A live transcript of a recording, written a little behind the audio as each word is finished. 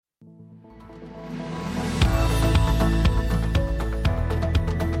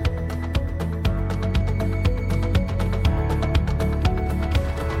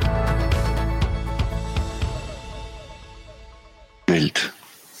Welt.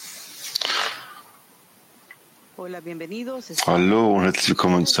 Hallo und herzlich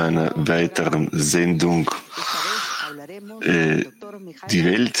willkommen zu einer weiteren Sendung Die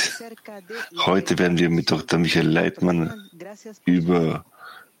Welt. Heute werden wir mit Dr. Michael Laitman über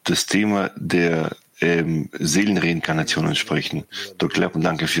das Thema der Seelenreinkarnationen sprechen. Dr. Laitman,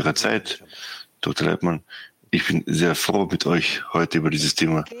 danke für Ihre Zeit. Dr. Laitman, ich bin sehr froh, mit euch heute über dieses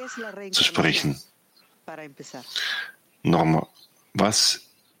Thema zu sprechen. Norma, was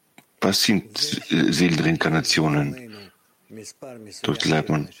sind Seelenreinkarnationen? Dr.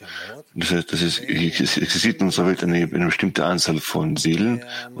 Laitman, das heißt, es existiert in unserer Welt eine bestimmte Anzahl von Seelen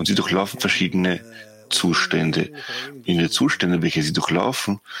und sie durchlaufen verschiedene Zustände. In den Zuständen, welche sie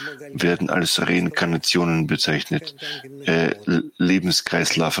durchlaufen, werden als Reinkarnationen bezeichnet.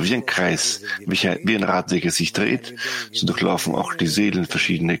 Lebenskreislaufe, wie ein Kreis, wie ein Rad, welches sich dreht. So durchlaufen auch die Seelen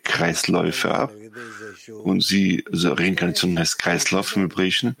verschiedene Kreisläufe ab. Und also Reinkarnation heißt Kreislauf im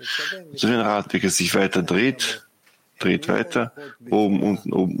Hebräischen. So wie ein Rad, welches sich weiter dreht weiter, oben,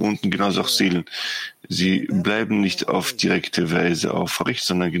 unten, genauso auch Seelen. Sie bleiben nicht auf direkte Weise aufrecht,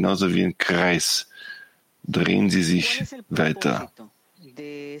 sondern genauso wie ein Kreis drehen sie sich weiter.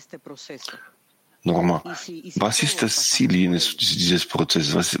 Norma, was ist das Ziel dieses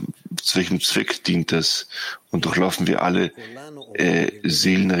Prozesses? Zu welchem Zweck dient das? Und durchlaufen wir alle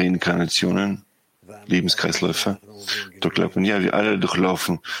Seelenreinkarnationen, Lebenskreisläufe? Durchlaufen, ja, wir alle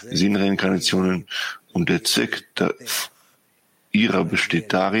durchlaufen Seelenreinkarnationen. Und der Zweck ihrer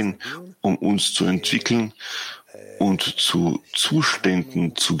besteht darin, um uns zu entwickeln und zu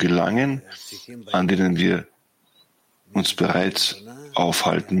Zuständen zu gelangen, an denen wir uns bereits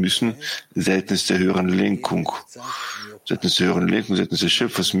aufhalten müssen, seitens der höheren Lenkung. Seitens des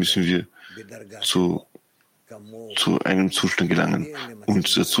Schöpfers müssen wir zu einem Zustand gelangen.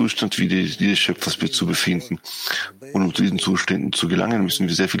 Und der Zustand, wie des Schöpfers wir zu befinden. Und um zu diesen Zuständen zu gelangen, müssen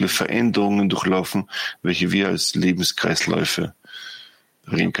wir sehr viele Veränderungen durchlaufen, welche wir als Lebenskreisläufe,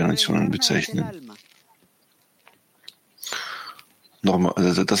 Reinkarnationen bezeichnen. Nochmal,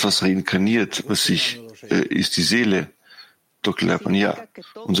 also das, was reinkarniert, ist die Seele. Dr. Laitman, ja,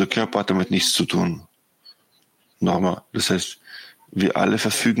 unser Körper hat damit nichts zu tun. Nochmal, das heißt, wir alle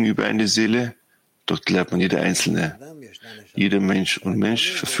verfügen über eine Seele. Dr. Laitman, jeder Einzelne, jeder Mensch und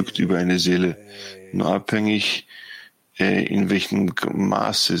Mensch verfügt über eine Seele, nur abhängig, in welchem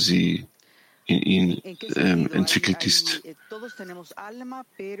Maße sie in ihn entwickelt ist.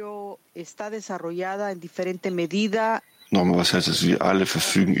 Nochmal, was heißt das? Wir alle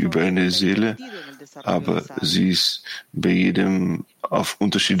verfügen über eine Seele, aber sie ist bei jedem auf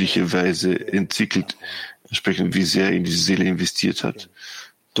unterschiedliche Weise entwickelt, entsprechend wie sehr er in diese Seele investiert hat.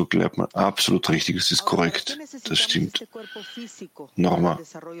 Dr. Laitman, absolut richtig, das ist korrekt, das stimmt. Nochmal,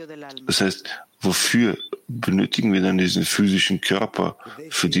 das heißt, wofür benötigen wir dann diesen physischen Körper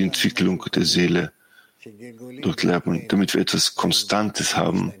für die Entwicklung der Seele? Dr. Laitman, damit wir etwas Konstantes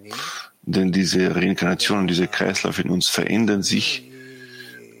haben, denn diese Reinkarnationen, diese Kreisläufe in uns verändern sich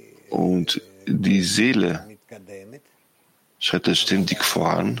und die Seele schreitet ständig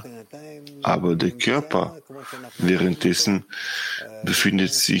voran, aber der Körper währenddessen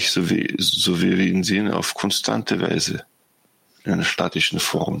befindet sich, so wie wir ihn sehen, auf konstante Weise in einer statischen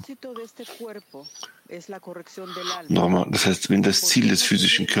Form. Nochmal, das heißt, wenn das Ziel des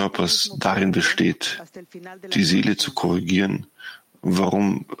physischen Körpers darin besteht, die Seele zu korrigieren,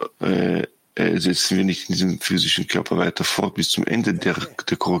 warum setzen wir nicht in diesem physischen Körper weiter fort bis zum Ende der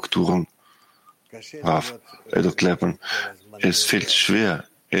Korrekturen? Dr. Laitman, es fällt schwer,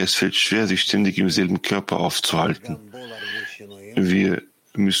 sich ständig im selben Körper aufzuhalten. Wir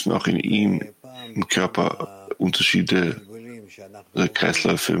müssen auch in ihm, im Körper, Unterschiede,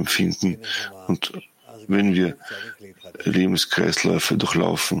 Kreisläufe empfinden. Und wenn wir Lebenskreisläufe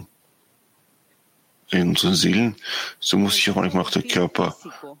durchlaufen in unseren Seelen, so muss sich auch manchmal auch der Körper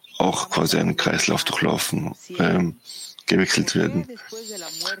auch quasi einen Kreislauf durchlaufen, gewechselt werden.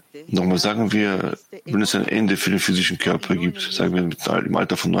 Nochmal sagen wir, wenn es ein Ende für den physischen Körper gibt, sagen wir im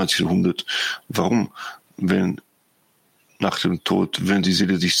Alter von 90 oder 100, warum, wenn nach dem Tod, wenn die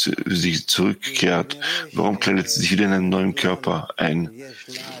Seele sich zurückkehrt, warum kleidet sie sich wieder in einen neuen Körper ein?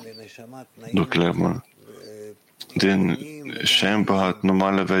 Dr. Laitman, denn scheinbar hat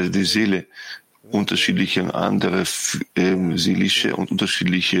normalerweise die Seele unterschiedliche und andere seelische und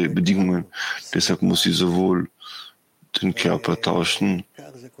unterschiedliche Bedingungen. Deshalb muss sie sowohl den Körper tauschen,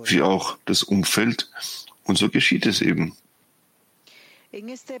 wie auch das Umfeld. Und so geschieht es eben.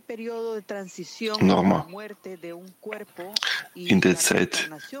 Norma, in der Zeit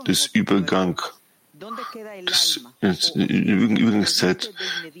des Übergangszeit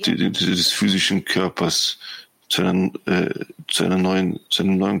des physischen Körpers zu zu einem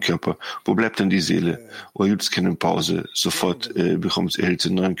neuen Körper. Wo bleibt dann die Seele? Oder gibt es keine Pause? Sofort erhält sie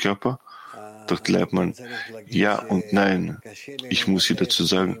einen neuen Körper? Dr. Laitman, ja und nein. Ich muss hier dazu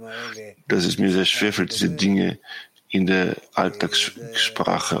sagen, dass es mir sehr schwerfällt, diese Dinge in der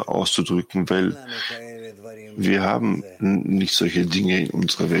Alltagssprache auszudrücken, weil wir haben nicht solche Dinge in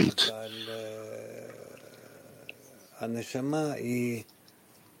unserer Welt. Aber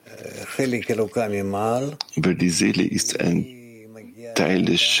die Seele ist ein Teil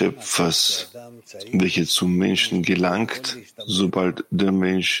des Schöpfers, welcher zum Menschen gelangt, sobald der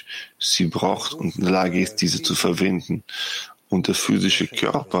Mensch sie braucht und in der Lage ist, diese zu verwenden. Und der physische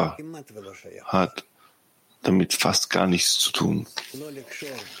Körper hat damit fast gar nichts zu tun.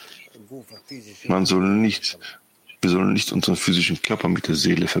 Wir sollen nicht unseren physischen Körper mit der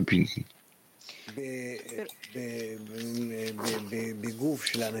Seele verbinden.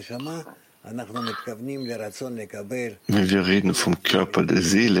 Wenn wir reden vom Körper der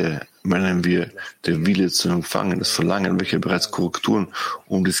Seele, meinen wir der Wille zu empfangen, das Verlangen, welcher bereits Korrekturen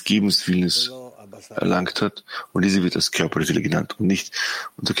des Gebenswillens erlangt hat, und diese wird als Körper der Seele genannt. Und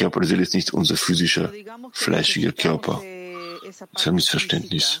unser Körper der Seele ist nicht unser physischer, fleischiger Körper. Das ist ein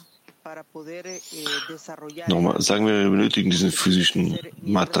Missverständnis. Nochmal, sagen wir benötigen diesen physischen,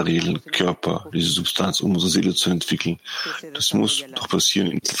 materiellen Körper, diese Substanz, um unsere Seele zu entwickeln. Das muss doch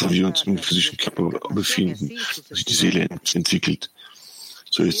passieren, indem wir uns im physischen Körper befinden, dass sich die Seele entwickelt.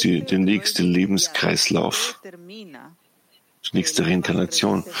 So ist der nächste Lebenskreislauf, die nächste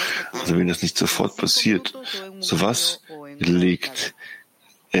Reinkarnation. Also wenn das nicht sofort passiert, so was legt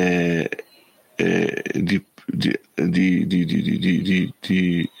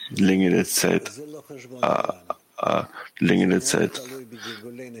die Länge der Zeit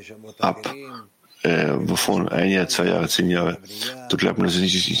ab, wovon 1 Jahr, 2 Jahre, 10 Jahre. Da glaubt man, das ist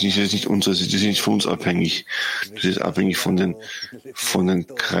nicht von uns abhängig. Das ist abhängig von den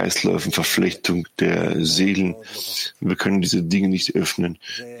Kreisläufen, Verflechtung der Seelen. Wir können diese Dinge nicht öffnen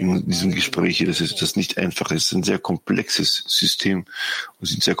in diesem Gespräch. Das nicht einfach ist. Es ist ein sehr komplexes System und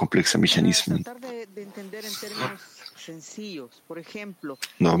sind sehr komplexe Mechanismen.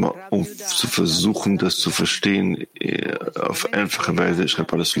 Nochmal, um zu versuchen, das zu verstehen, auf einfache Weise,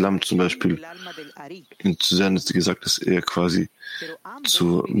 schreibt Al-Sulam zum Beispiel, in Susanne ist gesagt, dass er quasi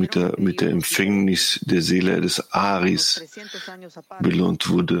mit der Empfängnis der Seele des Aris belohnt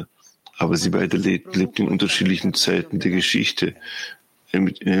wurde. Aber sie beide lebten in unterschiedlichen Zeiten der Geschichte,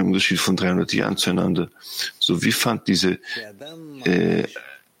 mit einem Unterschied von 300 Jahren zueinander. So, wie fand diese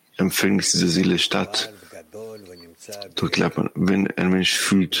Empfängnis dieser Seele statt? Dort glaubt man, wenn ein Mensch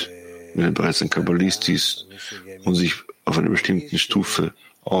fühlt, wenn er bereits ein Kabbalist ist und sich auf einer bestimmten Stufe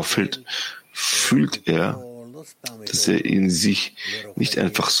aufhält, fühlt er, dass er in sich nicht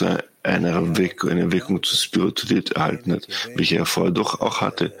einfach so eine Erweckung zur Spiritualität erhalten hat, welche er vorher doch auch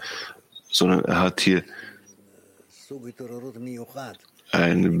hatte, sondern er hat hier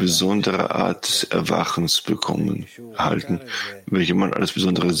eine besondere Art des Erwachens erhalten, welche man als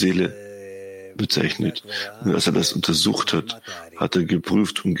besondere Seele bezeichnet. Und als er das untersucht hat, hat er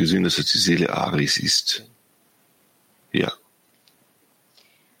geprüft und gesehen, dass es die Seele Aris ist. Ja.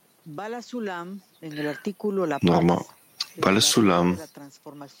 Norma, Al-Sulam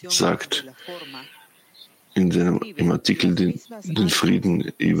sagt im Artikel den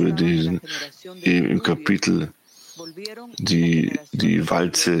Frieden über im Kapitel die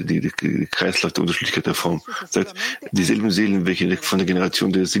Walze, die Kreislauf der Unterschiedlichkeit der Form, sagt, dieselben Seelen, welche von der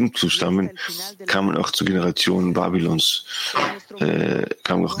Generation der Sintflut stammen, kamen auch zur Generation Babylons,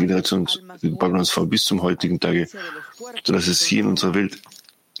 vor bis zum heutigen Tage, sodass es hier in unserer Welt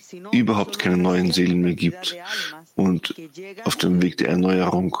überhaupt keine neuen Seelen mehr gibt und auf dem Weg der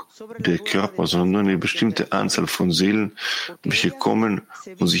Erneuerung der Körper, sondern nur eine bestimmte Anzahl von Seelen, welche kommen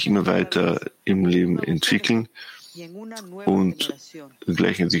und sich immer weiter im Leben entwickeln und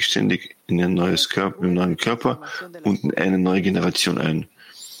gleichen sich ständig in einen neuen Körper und in eine neue Generation ein.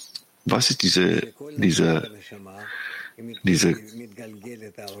 Was ist dieser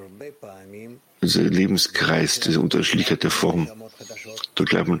Lebenskreis, diese Unterschiedlichkeit der Form? Da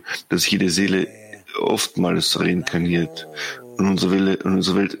glaubt man, dass jede Seele oftmals reinkarniert und in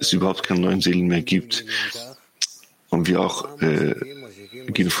unserer Welt es überhaupt keine neuen Seelen mehr gibt und wir auch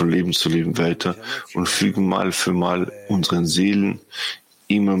gehen von Leben zu Leben weiter und fügen Mal für Mal unseren Seelen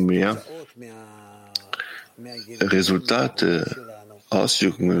immer mehr Resultate,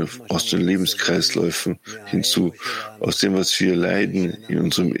 Auswirkungen aus den Lebenskreisläufen hinzu, aus dem, was wir leiden in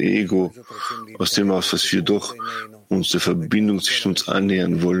unserem Ego, aus dem, was wir doch uns der Verbindung zwischen uns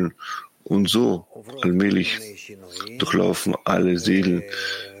annähern wollen. Und so allmählich durchlaufen alle Seelen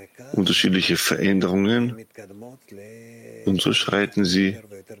unterschiedliche Veränderungen Und so schreiten sie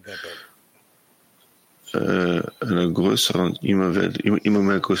einer größeren, immer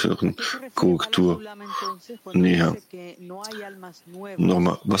mehr größeren Korrektur näher.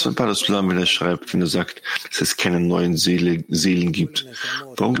 Nochmal, was mein Pater Sulam, wenn er schreibt, wenn er sagt, dass es keine neuen Seelen gibt.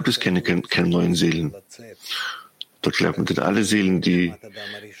 Warum gibt es keine neuen Seelen? Dort glaubt man, denn alle Seelen, die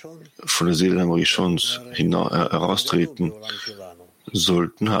von der Seele Amarishons heraustreten,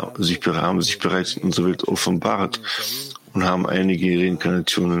 haben sich bereits in unserer Welt offenbart und haben einige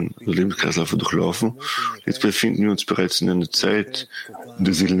Reinkarnationen, also Lebenskreisläufe durchlaufen. Jetzt befinden wir uns bereits in einer Zeit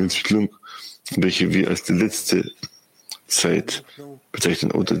der Seelenentwicklung, welche wir als die letzte Zeit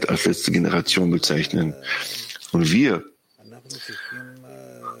bezeichnen oder als letzte Generation bezeichnen. Und wir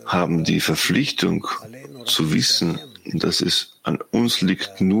haben die Verpflichtung zu wissen, dass es an uns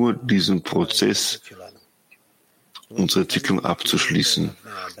liegt, nur diesen Prozess unsere Entwicklung abzuschließen.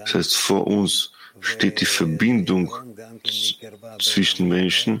 Das heißt, vor uns steht die Verbindung zwischen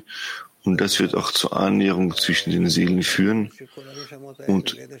Menschen und das wird auch zur Annäherung zwischen den Seelen führen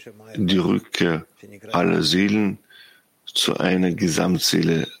und die Rückkehr aller Seelen zu einer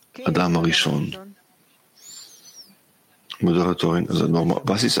Gesamtseele Adam Arishon. Moderatorin, also Norma,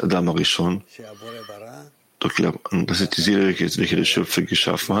 was ist Adam Arishon? Dort glaubt man, das ist die Seele, welche der Schöpfer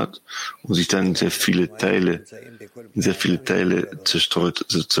geschaffen hat und sich dann in sehr viele Teile zerstreut,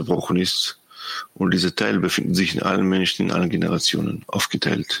 also zerbrochen ist. Und diese Teile befinden sich in allen Menschen, in allen Generationen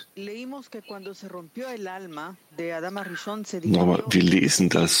aufgeteilt. Nochmal, wir lesen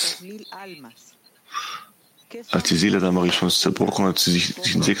das, als die Seele Adam Arishons zerbrochen hat, sie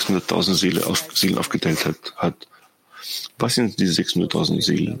sich in 600.000 Seelen aufgeteilt hat. Was sind diese 600.000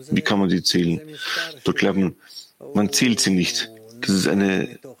 Seelen? Wie kann man sie zählen? Dort glauben, man zählt sie nicht. Das ist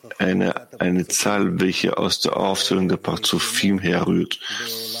eine Zahl, welche aus der Aufzählung der Parzufim herrührt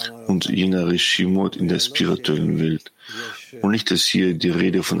und jener Reshimot in der spirituellen Welt. Und nicht, dass hier die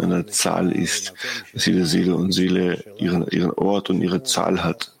Rede von einer Zahl ist, dass jede Seele und Seele ihren Ort und ihre Zahl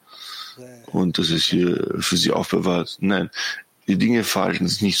hat und dass es hier für sie aufbewahrt. Nein. Die Dinge verhalten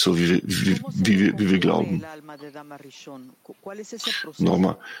sich nicht so, wie wir glauben.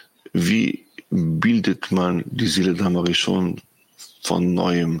 Nochmal, wie bildet man die Seele Amarishon von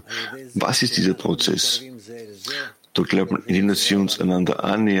Neuem? Was ist dieser Prozess? Dort glaubt man, indem wir uns einander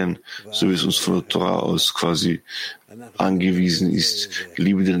annähern, so wie es uns von der Torah aus quasi angewiesen ist,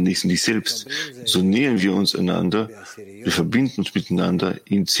 liebe den Nächsten dich selbst, so nähern wir uns einander, wir verbinden uns miteinander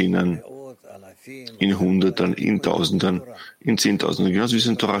in Zehnern, in Hundertern, in Tausendern, in Zehntausendern, genauso wie es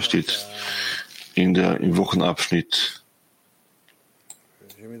in der Torah steht, im Wochenabschnitt,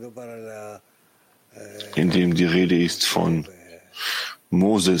 in dem die Rede ist von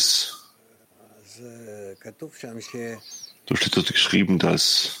Moses. Da steht dort geschrieben,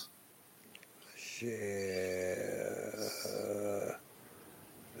 dass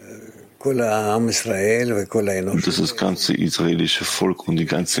das ganze israelische Volk und die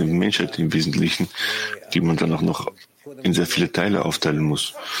ganze Menschheit im Wesentlichen, die man dann auch noch in sehr viele Teile aufteilen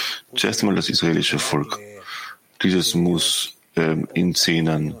muss. Zuerst einmal das israelische Volk. Dieses muss in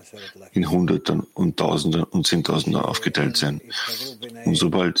Zehnern, in Hundertern und Tausendern und Zehntausendern aufgeteilt sein. Und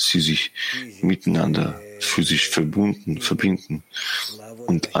sobald sie sich miteinander physisch verbinden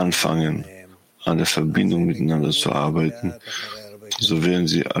und anfangen, an der Verbindung miteinander zu arbeiten, so werden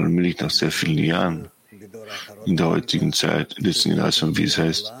sie allmählich nach sehr vielen Jahren in der heutigen Zeit, in der letzten Generation, wie es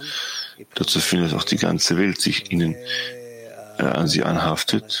heißt, dazu führen, dass auch die ganze Welt sich an sie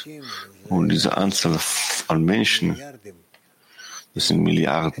anhaftet. Und diese Anzahl an Menschen, das sind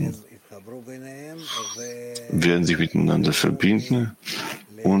Milliarden, werden sich miteinander verbinden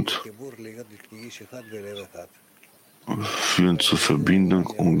und führen zur Verbindung,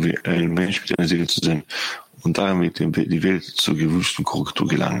 um wie ein Mensch mit einer Seele zu sein und damit die Welt zur gewünschten Korrektur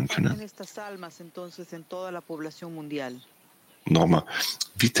gelangen können. Nochmal,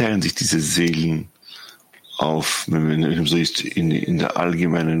 wie teilen sich diese Seelen auf, wenn so ist, in der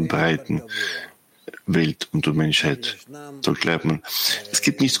allgemeinen breiten Welt und der Menschheit? So glaubt man, es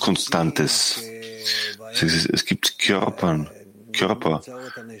gibt nichts Konstantes. Es gibt Körper,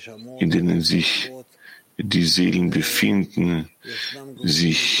 in denen sich die Seelen befinden,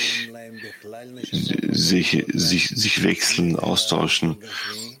 sich wechseln, austauschen.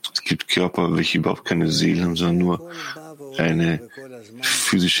 Es gibt Körper, welche überhaupt keine Seelen haben, sondern nur eine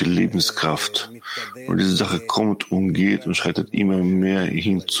physische Lebenskraft. Und diese Sache kommt und geht und schreitet immer mehr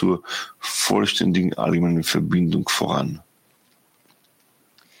hin zur vollständigen allgemeinen Verbindung voran.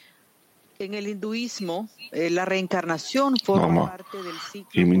 Nochmal,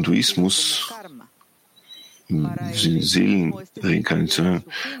 im Hinduismus Seelenreinkarnationen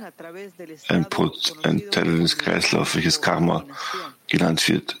ein Teil eines Kreislaufs, welches Karma genannt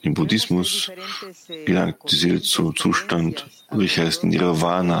wird. Im Buddhismus gelangt die Seele zum Zustand, welcher heißt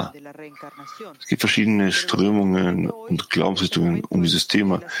Nirvana. Es gibt verschiedene Strömungen und Glaubensrichtungen um dieses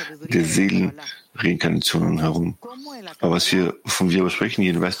Thema der Seelenreinkarnationen herum. Aber wovon wir aber sprechen,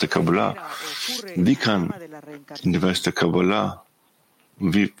 hier in Weiß der Kabbalah, wie kann in der Weiß der Kabbalah,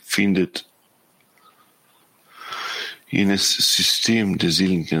 wie findet jenes System der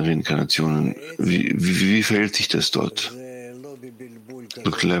Seelenreinkarnationen, wie verhält sich das dort?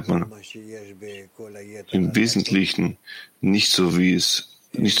 Dr. Laitman, im Wesentlichen nicht so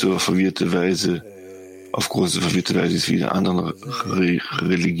auf verwirrte Weise, auf große verwirrte Weise ist wie in anderen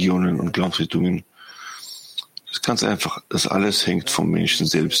Religionen und Glaubensrichtungen. Es ist ganz einfach, das alles hängt vom Menschen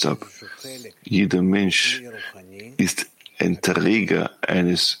selbst ab. Jeder Mensch ist ein Träger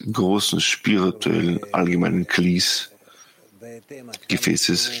eines großen spirituellen allgemeinen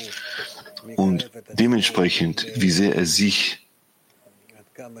Gefäßes und dementsprechend, wie sehr er sich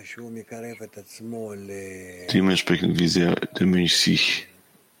der Mensch sich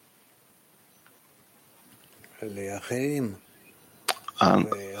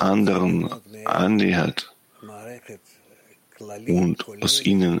anderen annähert und aus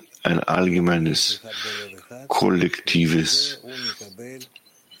ihnen ein allgemeines, kollektives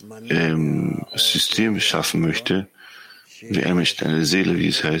System schaffen möchte, wie ein Mensch eine Seele, wie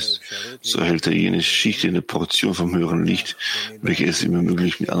es heißt, so erhält er jene Schicht, eine Portion vom höheren Licht, welche es ihm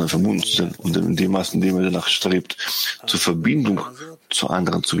ermöglicht, mit anderen verbunden zu sein. Und in dem Maße, in dem er danach strebt, zur Verbindung zu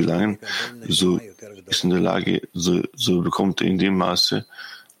anderen zu gelangen, so ist in der Lage, so bekommt er in dem Maße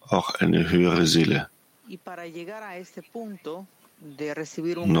auch eine höhere Seele.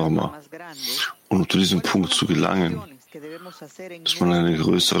 Norma. Und zu diesem Punkt zu gelangen, dass man eine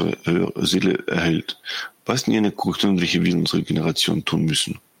größere, höhere Seele erhält. Was sind jene Korrekturen, welche wir in unserer Generation tun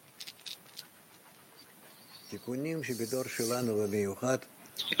müssen?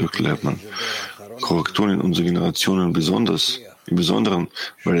 Dr. Laitman, Korrekturen in unserer Generation im Besonderen,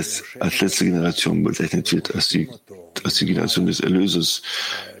 weil es als letzte Generation bezeichnet wird, als die Generation des Erlösers,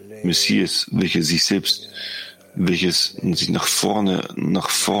 Messias, welches sich nach vorne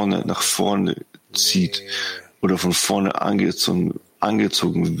zieht oder von vorne angezogen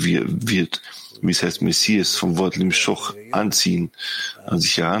wird, wie es heißt, Messias vom Wort Limschoch an sich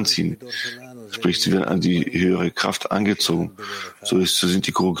heranziehen. Sprich, sie werden an die höhere Kraft angezogen. So sind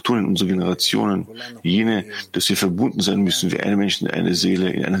die Korrekturen in unseren Generationen jene, dass wir verbunden sein müssen, wie ein Mensch in einer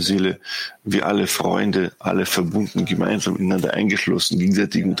Seele, wie alle Freunde, alle verbunden, gemeinsam miteinander eingeschlossen,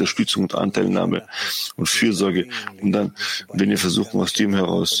 gegenseitige Unterstützung und Anteilnahme und Fürsorge. Und dann, wenn wir versuchen, aus dem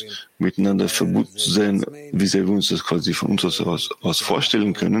heraus miteinander verbunden zu sein, wie sehr wir uns das quasi von uns aus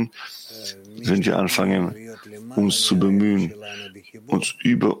vorstellen können, wenn wir anfangen, uns zu bemühen, uns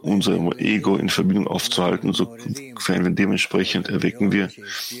über unserem Ego in Verbindung aufzuhalten, so dementsprechend erwecken wir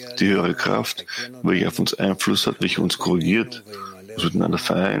die höhere Kraft, welche auf uns Einfluss hat, welche uns korrigiert, uns miteinander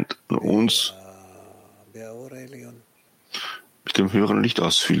vereint und uns mit dem höheren Licht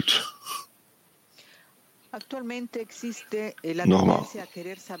ausfüllt. Nochmal,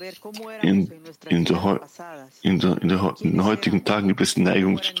 in den heutigen Tagen gibt es die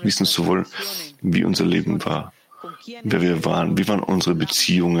Neigung, wissen zu wollen, wie unser Leben war, wer wir waren, wie waren unsere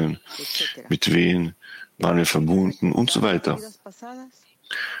Beziehungen, mit wem waren wir verbunden und so weiter.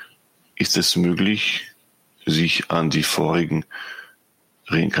 Ist es möglich, sich an die vorigen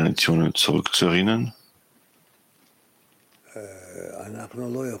Reinkarnationen zurückzuerinnern?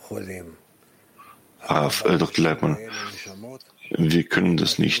 Dr. Laitman, wir können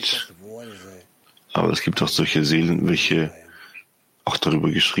das nicht. Aber es gibt auch solche Seelen, welche auch darüber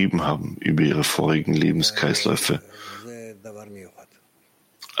geschrieben haben, über ihre vorigen Lebenskreisläufe.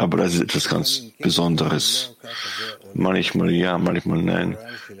 Aber das ist etwas ganz Besonderes. Manchmal ja, manchmal nein.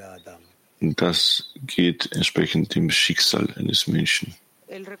 Und das geht entsprechend dem Schicksal eines Menschen.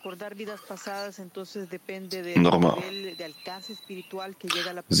 Nochmal,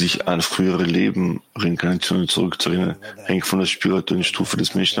 sich an frühere Leben, Reinkarnationen zurückzuerinnern, hängt von der spirituellen Stufe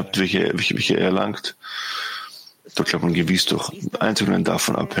des Menschen ab, welche er erlangt. Dort glaubt man gewiss doch einzig und allein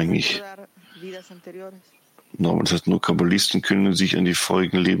davon abhängig. Nochmal, das heißt, nur Kabbalisten können sich an die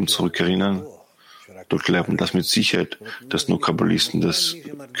vorigen Leben zurückerinnern. Dort glaubt man das mit Sicherheit, dass nur Kabbalisten das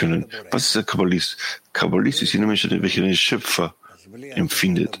können. Was ist ein Kabbalist? Kabbalist ist jener Mensch, welcher den Schöpfer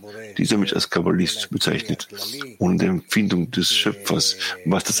empfindet. Dieser Mensch als Kabbalist bezeichnet. Und die Empfindung des Schöpfers,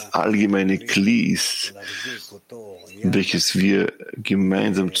 was das allgemeine Kli ist, welches wir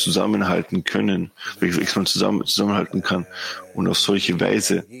gemeinsam zusammenhalten können, welches man zusammenhalten kann und auf solche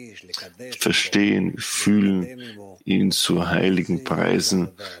Weise verstehen, fühlen, ihn zu heiligen Preisen,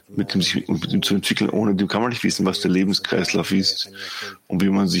 mit ihm zu entwickeln. Ohne dem kann man nicht wissen, was der Lebenskreislauf ist und wie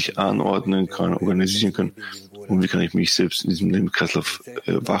man sich anordnen kann, organisieren kann und wie kann ich mich selbst in diesem Lebenskreislauf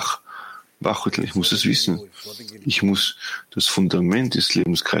wachrütteln. Ich muss es wissen. Ich muss das Fundament des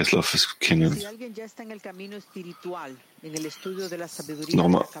Lebenskreislaufes kennen.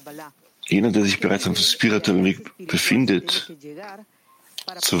 Nochmal, jener, der sich bereits auf dem spirituellen Weg befindet,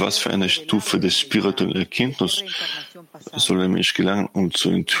 zu was für einer Stufe der spirituellen Erkenntnis soll der Mensch gelangen, um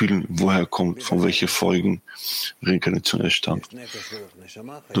zu enthüllen, woher er kommt, von welcher vorigen Reinkarnation er stammt?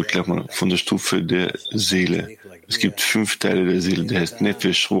 Dort lernt man von der Stufe der Seele. Es gibt 5 Teile der Seele, der heißt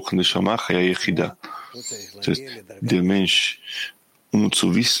Nefesh, Ruch, Neshama, Chaya, Yechida. Das heißt, der Mensch, um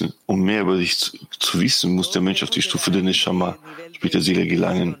zu wissen, um mehr über sich zu wissen, muss der Mensch auf die Stufe der Neshama, sprich der Seele,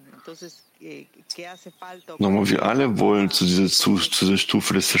 gelangen. Nochmal, wir alle wollen zu dieser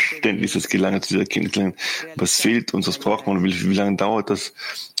Stufe des Verständnisses gelangen, zu dieser Erkenntnis gelangen. Was fehlt uns, was braucht man, wie lange dauert das?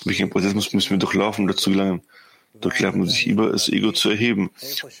 Welchen Prozess müssen wir durchlaufen, um dazu gelangen? Dort lernt man sich über das Ego zu erheben.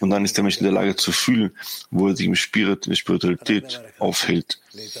 Und dann ist der Mensch in der Lage zu fühlen, wo er sich in der Spiritualität aufhält.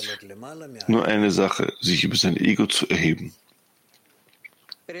 Nur eine Sache, sich über sein Ego zu erheben.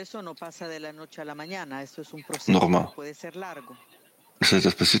 Nochmal. Das heißt,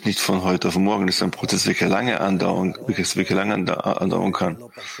 das passiert nicht von heute auf morgen. Das ist ein Prozess, welcher lange andauern kann.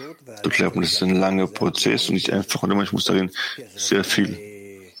 Dort lernt man, das ist ein langer Prozess und nicht einfach. Und der Mensch muss darin sehr viel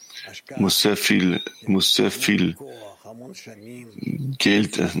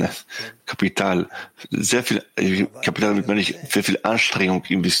Geld, Kapital, sehr viel Anstrengung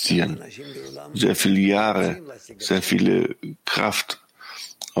investieren, sehr viele Jahre, sehr viele Kraft.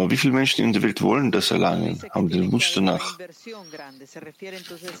 Aber wie viele Menschen in der Welt wollen das erlangen, haben den Wunsch danach? Sie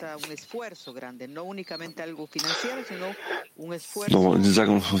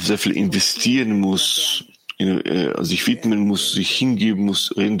sagen, dass man sehr viel investieren muss, sich widmen muss, sich hingeben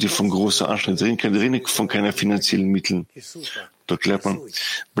muss, reden Sie von großer Anstrengung, reden von keiner finanziellen Mitteln. Dort lernt man,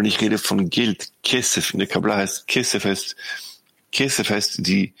 wenn ich rede von Geld, Kesef, in der Kabbalah heißt, Kesef heißt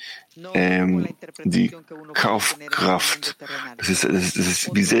die Kaufkraft. Das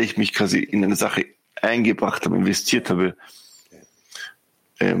ist, wie sehr ich mich quasi in eine Sache eingebracht habe, investiert habe.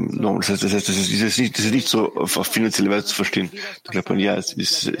 Das heißt, das ist nicht so auf finanzielle Weise zu verstehen. Da glaubt man, ja, es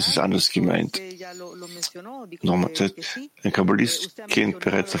ist anders gemeint. Nochmal, das heißt, ein Kabbalist kennt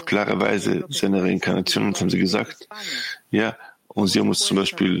bereits auf klare Weise seine Reinkarnation, das haben sie gesagt. Ja, und sie haben uns zum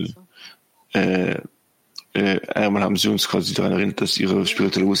Beispiel einmal haben sie uns quasi daran erinnert, dass ihre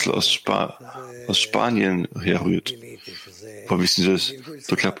spirituelle Wurzel aus Spanien herrührt. Aber wissen Sie das?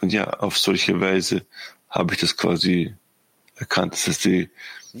 Da glaubt man, ja, auf solche Weise habe ich das quasi erkannt. Das heißt, ein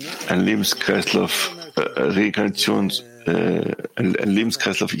Lebenskreislauf, ein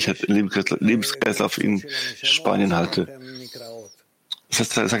Lebenskreislauf in Spanien hatte. Das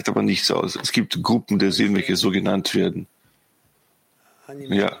sagt aber nichts aus. Es gibt Gruppen der Seelen, welche so genannt werden.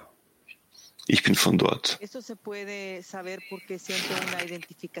 Ja. Ich bin von dort.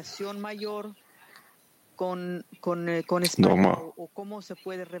 Nochmal.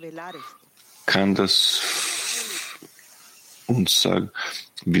 Kann das uns sagen,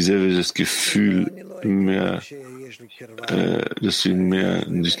 wie sehr wir das Gefühl dass wir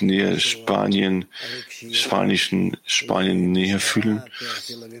nicht näher Spanien näher fühlen?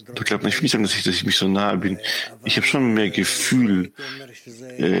 Da glaubt man, ich will nicht sagen, dass ich mich so nahe bin. Ich habe schon mehr Gefühl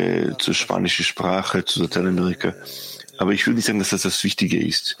zur spanischen Sprache, zu Lateinamerika. Aber ich will nicht sagen, dass das Wichtige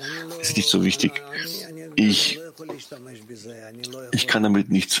ist. Es ist nicht so wichtig. Ich kann damit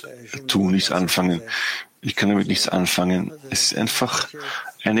nichts tun, nichts anfangen. Ich kann damit nichts anfangen. Es ist einfach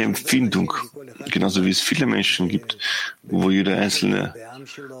eine Empfindung, genauso wie es viele Menschen gibt, wo jeder Einzelne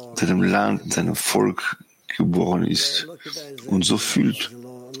in seinem Land, in seinem Volk geboren ist und so fühlt.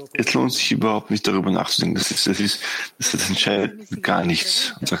 Es lohnt sich überhaupt nicht darüber nachzudenken. Das entscheidet gar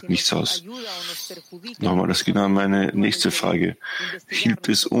nichts und sagt nichts aus. Nochmal, das ist genau meine nächste Frage. Hilft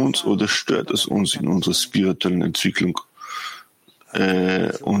es uns oder stört es uns in unserer spirituellen Entwicklung,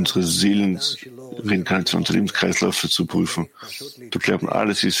 unsere Seelenreinkarnation, unsere Lebenskreisläufe zu prüfen? Da glauben,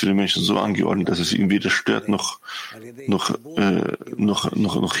 alles ist für den Menschen so angeordnet, dass es ihn weder stört noch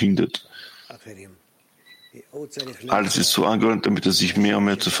hindert. Alles ist so angeordnet, damit er sich mehr und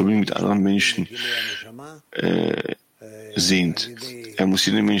mehr zur Verbindung mit anderen Menschen sehnt. Er muss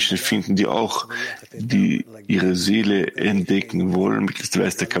jene Menschen finden, die ihre Seele entdecken wollen, mittels der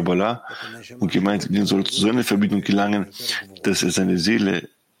Weisheit der Kabbalah, und gemeinsam soll zu so einer Verbindung gelangen, dass er seine Seele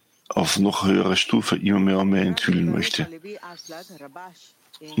auf noch höherer Stufe immer mehr und mehr enthüllen möchte.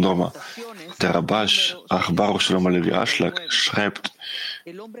 Norma, der Rabash, Baruch Shalom Alevi Ashlag, schreibt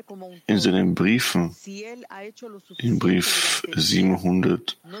in seinen Briefen, im Brief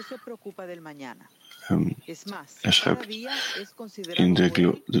 700, er schreibt,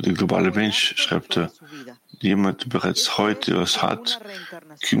 der globale Mensch, schreibt er, jemand, der bereits heute was hat,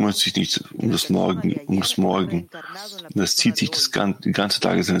 kümmert sich nicht um das Morgen. Das zieht sich die ganze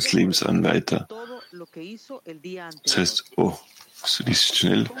Tage seines Lebens an weiter. Das heißt, du liest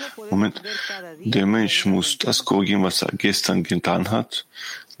schnell. Moment. Der Mensch muss das korrigieren, was er gestern getan hat.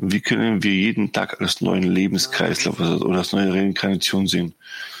 Wie können wir jeden Tag als neuen Lebenskreislauf oder als neue Reinkarnation sehen?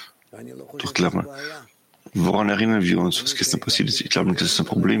 Doch glaubt man, woran erinnern wir uns, was gestern passiert ist? Ich glaube nicht, dass es ein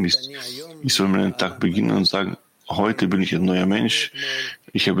Problem ist. Ich soll meinen Tag beginnen und sagen, heute bin ich ein neuer Mensch.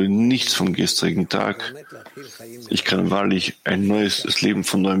 Ich habe nichts vom gestrigen Tag. Ich kann wahrlich ein neues Leben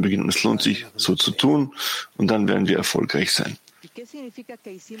von neuem beginnen. Es lohnt sich, so zu tun, und dann werden wir erfolgreich sein.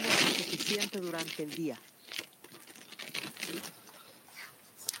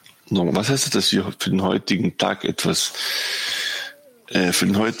 Was heißt das, dass wir für den heutigen Tag etwas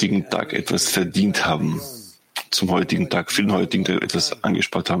verdient haben? Zum heutigen Tag, für den heutigen Tag etwas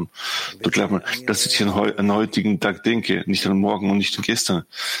angespart haben. Da glaubt man, dass ich an den heutigen Tag denke, nicht an morgen und nicht an gestern.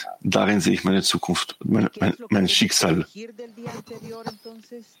 Darin sehe ich meine Zukunft, mein Schicksal.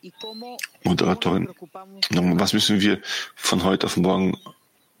 Moderatorin, was müssen wir von heute auf morgen,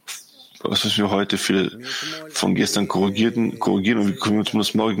 was müssen wir heute von gestern korrigieren und wie können wir uns um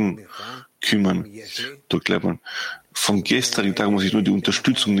das Morgen kümmern? Da glaubt man, von gestrigen Tag muss ich nur die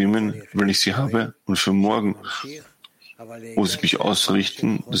Unterstützung nehmen, wenn ich sie habe, und für morgen muss ich mich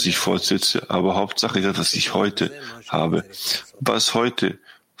ausrichten, dass ich fortsetze. Aber Hauptsache ist, was ich heute habe, was heute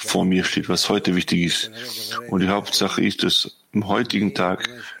vor mir steht, was heute wichtig ist. Und die Hauptsache ist, dass im heutigen Tag,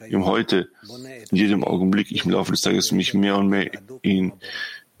 in jedem Augenblick, ich im Laufe des Tages mich mehr und mehr in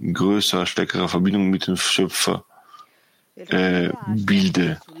größerer, stärkerer Verbindung mit dem Schöpfer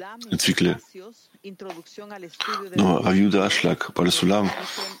entwickle. Nur Rav Yehuda Ashlag, Kabbalist Sulam,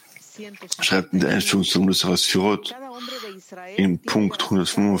 schreibt in der Einführung des Rasfirot im Punkt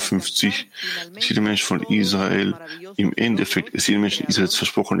 155, dass jeder Mensch von Israel im Endeffekt, es jedem Menschen Israels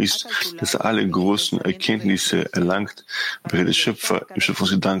versprochen ist, dass er alle großen Erkenntnisse erlangt, welche der Schöpfer im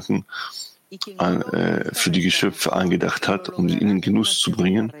Schöpfungsgedanken für die Geschöpfe angedacht hat, um sie in den Genuss zu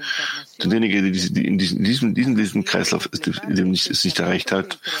bringen. Denn derjenige, der in diesem Kreislauf es nicht erreicht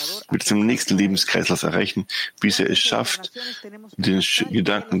hat, wird es im nächsten Lebenskreislauf erreichen, bis er es schafft, den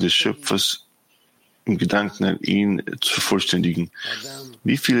Gedanken des Schöpfers im Gedanken an ihn zu vervollständigen.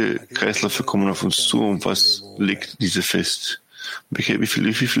 Wie viele Kreisläufe kommen auf uns zu und was legt diese fest? Wie viel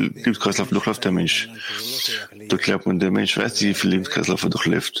Lebenskreislauf durchläuft der Mensch? Da glaubt man, der Mensch weiß nicht, wie viel Lebenskreislauf er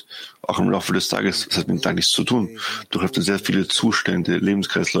durchläuft. Auch im Laufe des Tages, das hat mit dem Tag nichts zu tun. Durchläuft er sehr viele Zustände,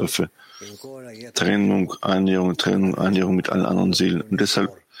 Lebenskreisläufe. Trennung, Annäherung mit allen anderen Seelen. Und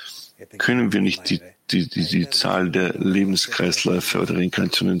deshalb können wir nicht die Zahl der Lebenskreisläufe oder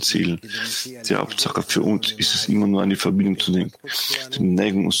Reinkarnationen zählen. Die Hauptsache für uns ist es immer nur an die Verbindung zu denken. Die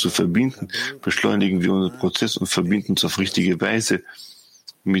Neigung, uns zu verbinden, beschleunigen wir unseren Prozess und verbinden uns auf richtige Weise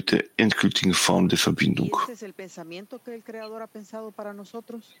mit der endgültigen Form der Verbindung.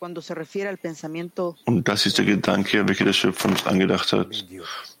 Und das ist der Gedanke, welcher der Schöpfer uns angedacht hat.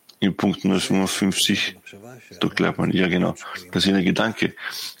 Im Punkt 155, dort glaubt man, ja genau, das ist der Gedanke,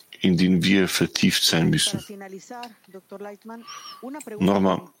 in den wir vertieft sein müssen.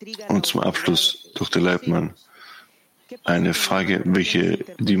 Norma, und zum Abschluss, Dr. Laitman, eine Frage, welche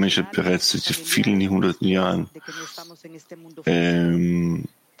die Menschheit bereits seit vielen hunderten Jahren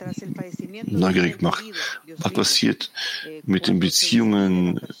neugierig macht. Was passiert mit den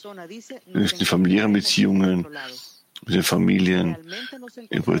Beziehungen, mit den familiären Beziehungen, mit den Familien,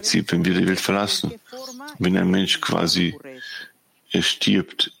 im Prinzip, wenn wir die Welt verlassen, wenn ein Mensch quasi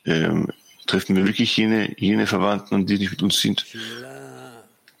stirbt, treffen wir wirklich jene Verwandten, die nicht mit uns sind?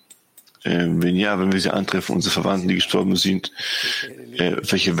 Wenn ja, wenn wir sie antreffen, unsere Verwandten, die gestorben sind,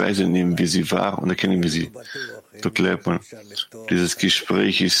 auf welche Weise nehmen wir sie wahr und erkennen wir sie? Dr. Laitman, dieses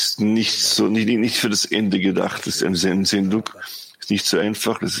Gespräch ist nicht für das Ende gedacht, das ist eine Sendung, ist nicht so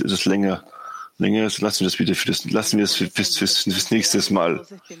einfach, das ist länger. Lassen wir das bitte fürs nächste Mal.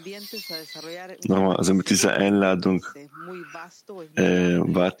 Nochmal, also mit dieser Einladung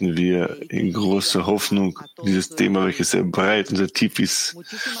warten wir in großer Hoffnung dieses Thema, welches sehr breit und sehr tief ist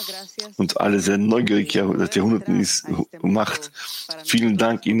und alle sehr neugierig seit Jahrhunderten macht. Vielen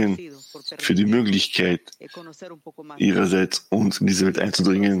Dank Ihnen für die Möglichkeit Ihrerseits, uns in diese Welt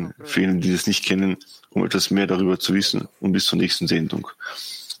einzudringen, für jene, die es nicht kennen, um etwas mehr darüber zu wissen, und bis zur nächsten Sendung.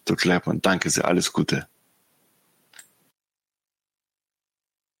 Dr. Laitman, danke sehr, alles Gute.